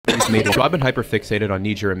made. So I've been hyper-fixated on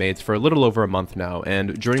nijiura maids for a little over a month now,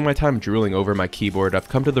 and during my time drooling over my keyboard, I've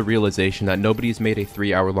come to the realization that nobody's made a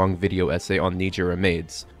 3-hour-long video essay on nijiura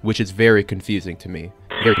maids, which is very confusing to me.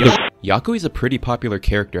 Yakui is a pretty popular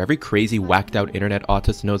character. Every crazy, whacked-out internet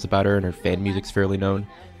autist knows about her, and her fan music's fairly known.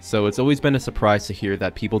 So it's always been a surprise to hear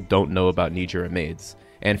that people don't know about nijiura maids.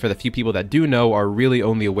 And for the few people that do know, are really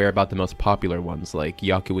only aware about the most popular ones, like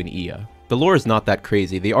Yaku and Iya. The lore is not that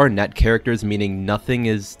crazy. They are net characters, meaning nothing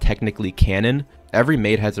is technically canon. Every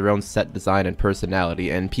maid has their own set design and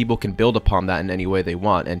personality, and people can build upon that in any way they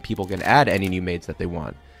want, and people can add any new maids that they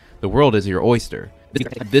want. The world is your oyster.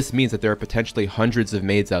 This means that there are potentially hundreds of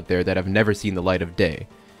maids out there that have never seen the light of day.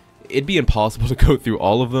 It'd be impossible to go through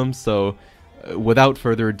all of them, so without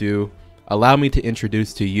further ado, allow me to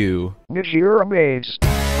introduce to you nijiura maids.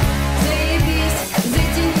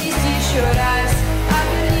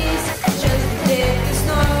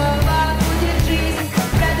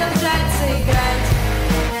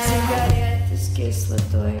 Сигарета с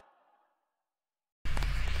кислотой.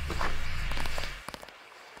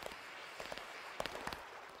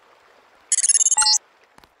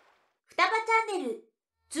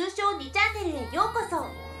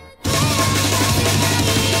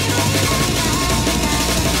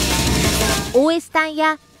 OS 端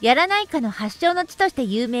ややらないかの発祥の地として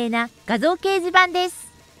有名な画像掲示板で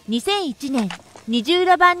す。2001年、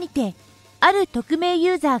nijiura版にて、ある匿名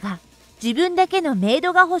ユーザーが自分だけのメイ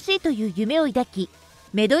ドが欲しいという夢を抱き、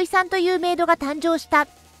メドイさんというメイドが誕生した。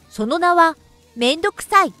その名は、めんどく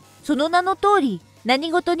さい。その名の通り、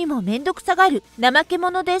何事にもめんどくさがる怠け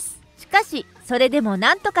者です。しかし、それでも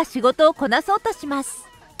なんとか仕事をこなそうとします。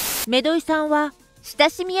メドイさんは、親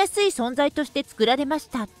しみやすい存在として作られまし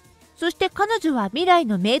た。そして彼女は未来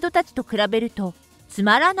のメイドたちと比べるとつ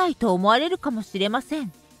まらないと思われるかもしれませ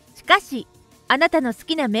ん。しかし、あなたの好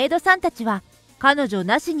きなメイドさんたちは彼女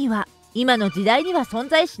なしには今の時代には存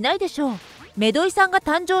在しないでしょう。メドイさんが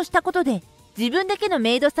誕生したことで自分だけの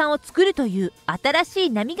メイドさんを作るという新しい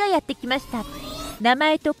波がやってきました。名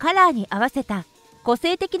前とカラーに合わせた個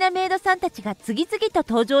性的なメイドさんたちが次々と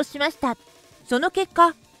登場しました。その結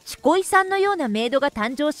果、チコイさんのようなメイドが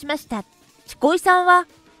誕生しました。チコイさんは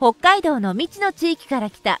北海道の未知の地域から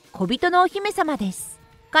来た小人のお姫様です。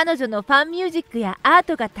彼女のファンミュージックやアー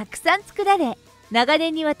トがたくさん作られ、長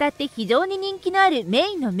年にわたって非常に人気のあるメ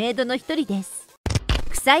インのメイドの一人です。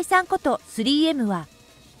臭いさんこと 3M は、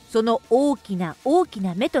その大きな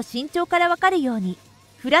目と身長からわかるように、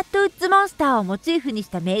フラットウッズモンスターをモチーフにし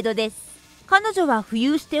たメイドです。彼女は浮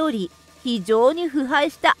遊しており、非常に腐敗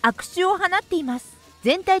した悪臭を放っています。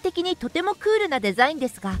全体的にとてもクールなデザインで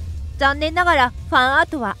すが、残念ながらファンアー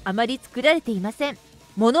トはあまり作られていません。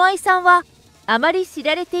モノアイさんはあまり知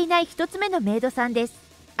られていない一つ目のメイドさんです。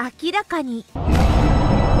明らかに。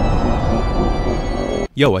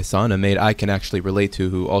Yowai-san, a maid I can actually relate to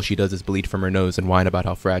who all she does is bleed from her nose and whine about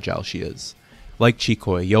how fragile she is. Like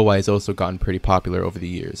Chikoi, Yowai has also gotten pretty popular over the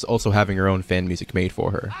years, also having her own fan music made for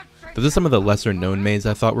her. Those are some of the lesser known maids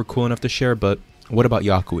I thought were cool enough to share, but what about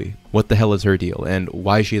Yakui? What the hell is her deal, and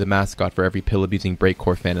why is she the mascot for every pill-abusing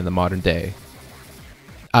breakcore fan in the modern day?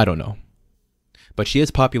 I don't know. But she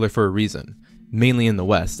is popular for a reason, mainly in the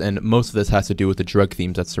West, and most of this has to do with the drug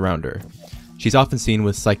themes that surround her. She's often seen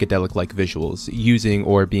with psychedelic-like visuals, using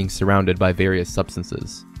or being surrounded by various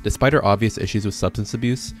substances. Despite her obvious issues with substance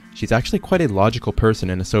abuse, she's actually quite a logical person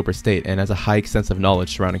in a sober state and has a high extensive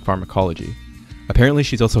knowledge surrounding pharmacology. Apparently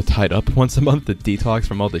she's also tied up once a month to detox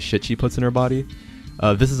from all the shit she puts in her body.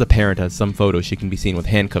 This is apparent as some photos she can be seen with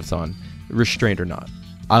handcuffs on, restrained or not.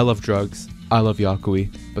 I love drugs, I love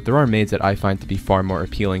Yakui, but there are maids that I find to be far more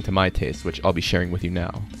appealing to my taste, which I'll be sharing with you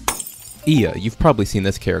now. Iya, you've probably seen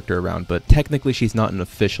this character around, but technically she's not an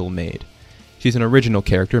official maid. She's an original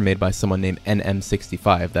character made by someone named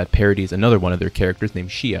NM65 that parodies another one of their characters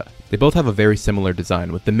named Shia. They both have a very similar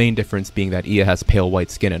design, with the main difference being that Iya has pale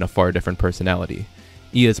white skin and a far different personality.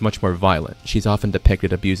 Iya is much more violent. She's often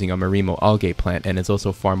depicted abusing a marimo algae plant and is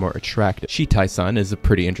also far more attractive. Shitai-san is a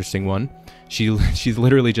pretty interesting one. She's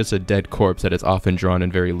literally just a dead corpse that is often drawn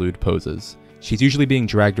in very lewd poses. She's usually being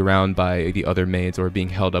dragged around by the other maids or being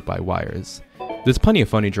held up by wires. There's plenty of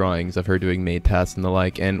funny drawings of her doing maid tasks and the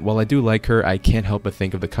like, and while I do like her, I can't help but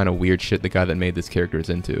think of the kind of weird shit the guy that made this character is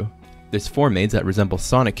into. There's 4 maids that resemble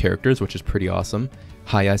Sonic characters, which is pretty awesome.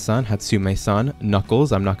 Hayai-san, Hatsume-san,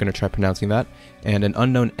 Knuckles, I'm not going to try pronouncing that, and an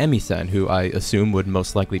unknown Emi-san, who I assume would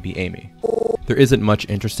most likely be Amy. There isn't much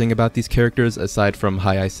interesting about these characters, aside from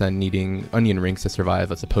Hayai-san needing onion rings to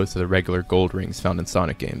survive as opposed to the regular gold rings found in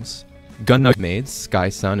Sonic games. Gun maids,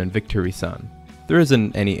 Sky-san and Victory-san. There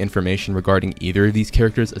isn't any information regarding either of these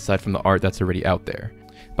characters aside from the art that's already out there.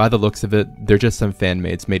 By the looks of it, they're just some fan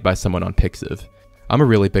maids made by someone on Pixiv. I'm a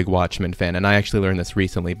really big Watchmen fan, and I actually learned this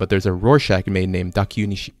recently, but there's a Rorschach maid named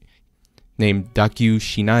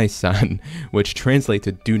Dakyushinai-san, which translates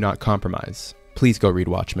to do not compromise. Please go read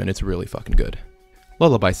Watchmen, it's really fucking good.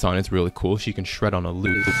 Lullaby-san is really cool, she can shred on a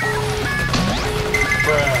lute.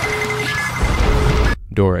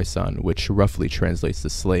 Dore-san, which roughly translates to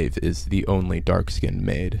slave, is the only dark-skinned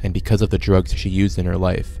maid, and because of the drugs she used in her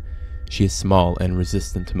life, she is small and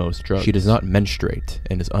resistant to most drugs. She does not menstruate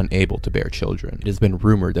and is unable to bear children. It has been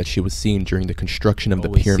rumored that she was seen during the construction of the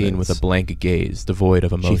pyramids with a blank gaze, devoid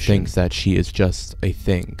of emotion. She thinks that she is just a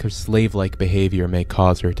thing. Her slave-like behavior may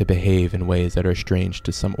cause her to behave in ways that are strange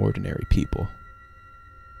to some ordinary people.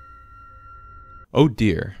 Oh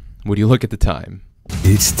dear, would you look at the time?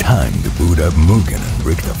 It's time to boot up Mugen and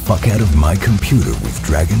break the fuck out of my computer with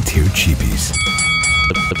Dragon Tier cheapies.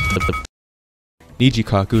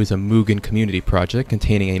 Nijikaku is a Mugen community project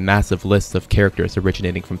containing a massive list of characters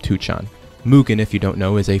originating from 2chan. Mugen, if you don't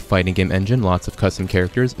know, is a fighting game engine, lots of custom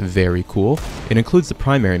characters, very cool. It includes the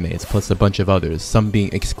primary maids plus a bunch of others, some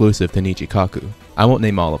being exclusive to Nijikaku. I won't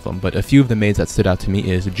name all of them, but a few of the maids that stood out to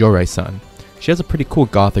me is Jorei-san. She has a pretty cool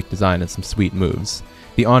gothic design and some sweet moves.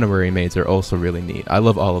 The honorary maids are also really neat. I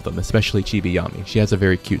love all of them, especially Chibiyami. She has a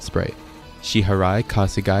very cute sprite. Shiharai,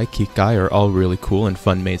 Kasugai, Kikai are all really cool and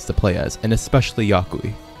fun maids to play as, and especially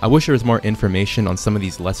Yakui. I wish there was more information on some of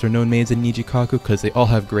these lesser known maids in Nijikaku because they all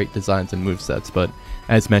have great designs and movesets, but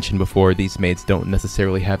as mentioned before, these maids don't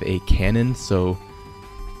necessarily have a canon, so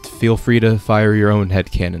feel free to fire your own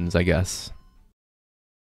headcanons, I guess.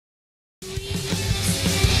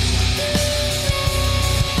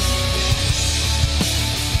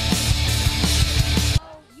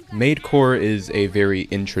 Maidcore is a very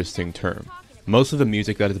interesting term. Most of the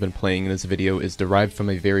music that has been playing in this video is derived from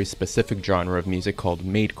a very specific genre of music called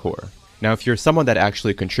maidcore. Now if you're someone that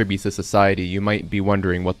actually contributes to society, you might be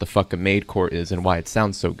wondering what the fuck a maidcore is and why it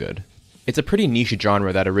sounds so good. It's a pretty niche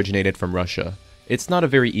genre that originated from Russia. It's not a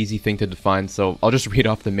very easy thing to define, so I'll just read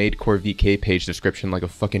off the maidcore VK page description like a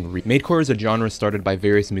fucking Maidcore is a genre started by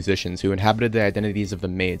various musicians who inhabited the identities of the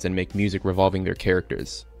maids and make music revolving their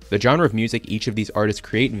characters. The genre of music each of these artists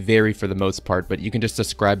create vary for the most part, but you can just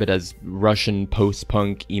describe it as Russian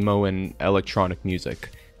post-punk, emo, and electronic music,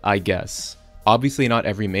 I guess. Obviously not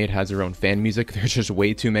every maid has her own fan music, there's just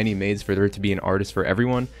way too many maids for there to be an artist for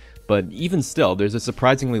everyone, but even still, there's a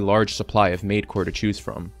surprisingly large supply of maidcore to choose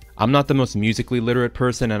from. I'm not the most musically literate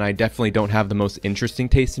person, and I definitely don't have the most interesting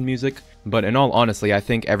taste in music, but in all honesty, I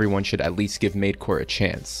think everyone should at least give maidcore a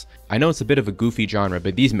chance. I know it's a bit of a goofy genre,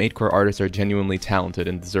 but these maidcore artists are genuinely talented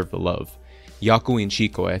and deserve the love. Yakui and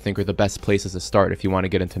Chikoi I think are the best places to start if you want to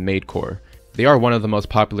get into maidcore. They are one of the most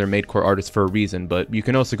popular maidcore artists for a reason, but you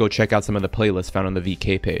can also go check out some of the playlists found on the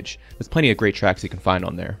VK page. There's plenty of great tracks you can find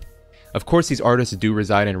on there. Of course these artists do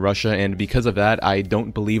reside in Russia, and because of that, I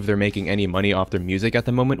don't believe they're making any money off their music at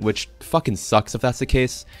the moment, which fucking sucks if that's the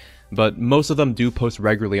case. But most of them do post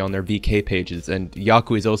regularly on their VK pages, and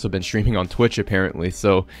Yakui's also been streaming on Twitch apparently,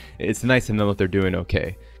 so it's nice to know that they're doing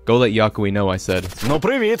okay. Go let Yakui know I said, "No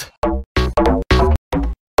привет!"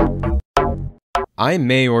 I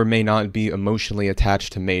may or may not be emotionally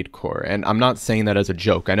attached to maidcore, and I'm not saying that as a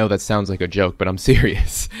joke. I know that sounds like a joke, but I'm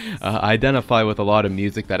serious. I identify with a lot of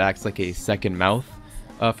music that acts like a second mouth,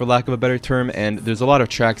 for lack of a better term, and there's a lot of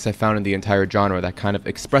tracks I found in the entire genre that kind of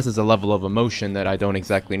expresses a level of emotion that I don't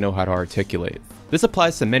exactly know how to articulate. This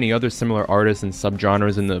applies to many other similar artists and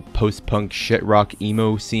subgenres in the post-punk shit rock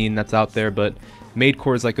emo scene that's out there, but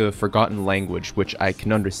maidcore is like a forgotten language which I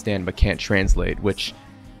can understand but can't translate, which,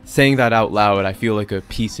 saying that out loud, I feel like a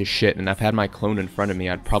piece of shit, and if I had my clone in front of me,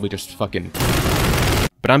 I'd probably just fucking...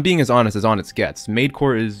 But I'm being as honest gets.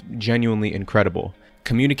 Maidcore is genuinely incredible.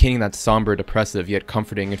 Communicating that somber, depressive, yet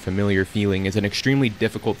comforting and familiar feeling is an extremely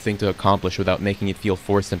difficult thing to accomplish without making it feel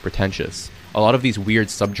forced and pretentious. A lot of these weird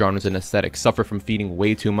subgenres and aesthetics suffer from feeding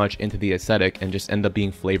way too much into the aesthetic and just end up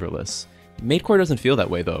being flavorless. Maidcore doesn't feel that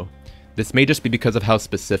way though. This may just be because of how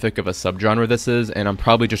specific of a subgenre this is, and I'm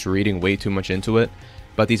probably just reading way too much into it,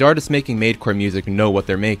 but these artists making maidcore music know what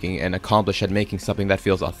they're making and accomplish at making something that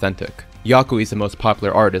feels authentic. Yakui is the most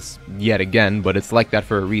popular artist, yet again, but it's like that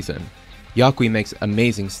for a reason. Yakui makes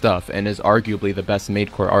amazing stuff and is arguably the best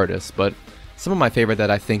maidcore artist, but some of my favorite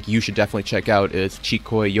that I think you should definitely check out is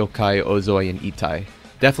Chikoi, Yokai, Ozoi, and Itai.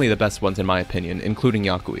 Definitely the best ones in my opinion, including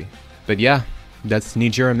Yakui. But yeah, that's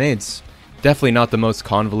nijiura maids. Definitely not the most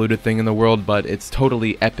convoluted thing in the world, but it's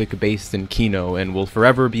totally epic based in Kino and will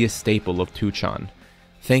forever be a staple of 2chan.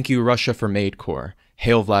 Thank you Russia for maidcore.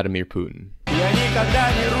 Hail Vladimir Putin. Я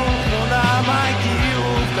никогда не рухну на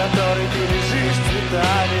могилу, в которой ты лежишь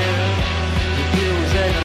цветами.